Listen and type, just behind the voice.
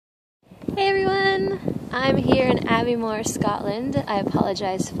Hey everyone! I'm here in Aviemore, Scotland. I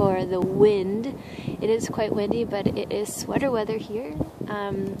apologize for the wind. It is quite windy, but it is sweater weather here.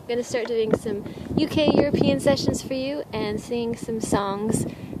 I'm going to start doing some UK European sessions for you and singing some songs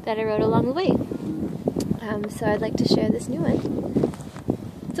that I wrote along the way. So I'd like to share this new one.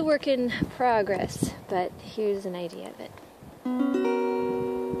 It's a work in progress, but here's an idea of it.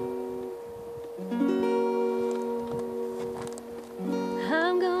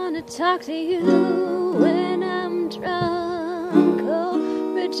 Talk to you when I'm drunk. Oh,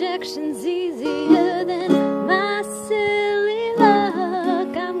 rejection's easier than my silly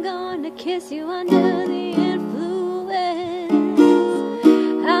luck. I'm gonna kiss you under the influence.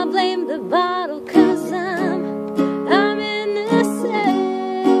 I'll blame the bottle 'cause I'm innocent.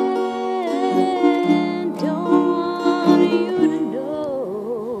 Don't want you to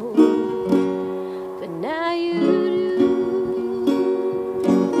know, but now you do.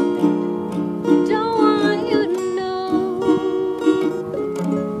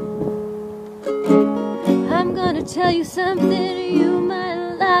 Tell you something you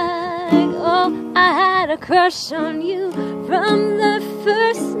might like. Oh, I had a crush on you from the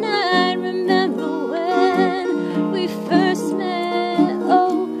first night. Remember when we first met?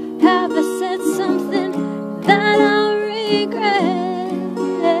 Oh, have I said something that I'll regret?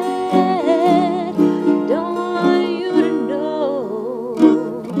 Don't want you to know,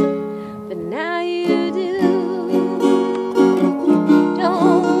 but now you do.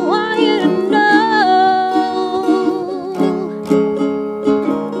 Don't want you to know.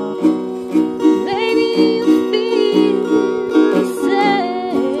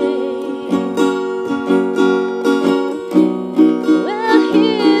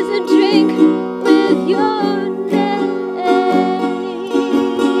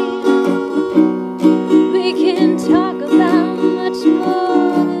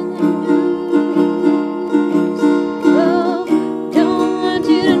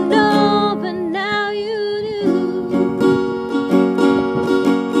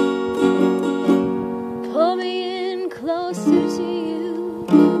 Closer to you,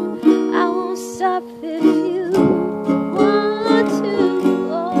 I won't stop if you want to.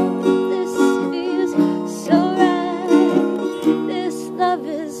 Oh, this feels so right. This love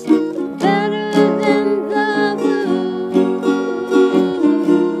is better than the blues.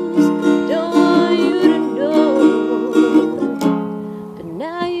 Don't want you to know, but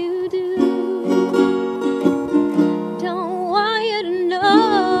now you do. Don't want you to know.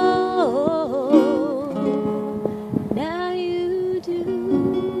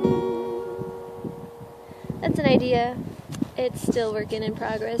 That's an idea. It's still working in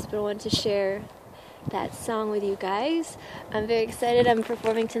progress, but I wanted to share that song with you guys. I'm very excited. I'm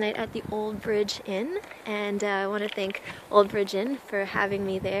performing tonight at the Old Bridge Inn, and I want to thank Old Bridge Inn for having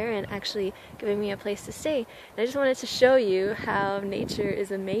me there and actually giving me a place to stay. And I just wanted to show you how nature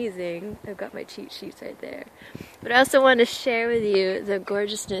is amazing. I've got my cheat sheets right there. But I also want to share with you the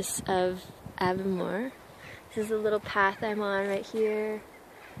gorgeousness of Aviemore. This is a little path I'm on right here.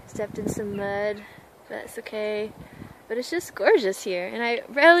 Stepped in some mud. That's okay, but it's just gorgeous here, and I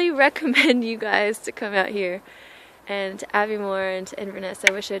really recommend you guys to come out here and to Aviemore and to Inverness.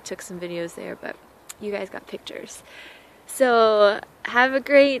 I wish I took some videos there, but you guys got pictures. So have a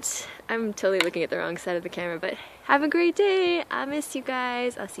great, I'm totally looking at the wrong side of the camera, but have a great day. I miss you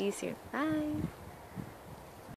guys. I'll see you soon. Bye.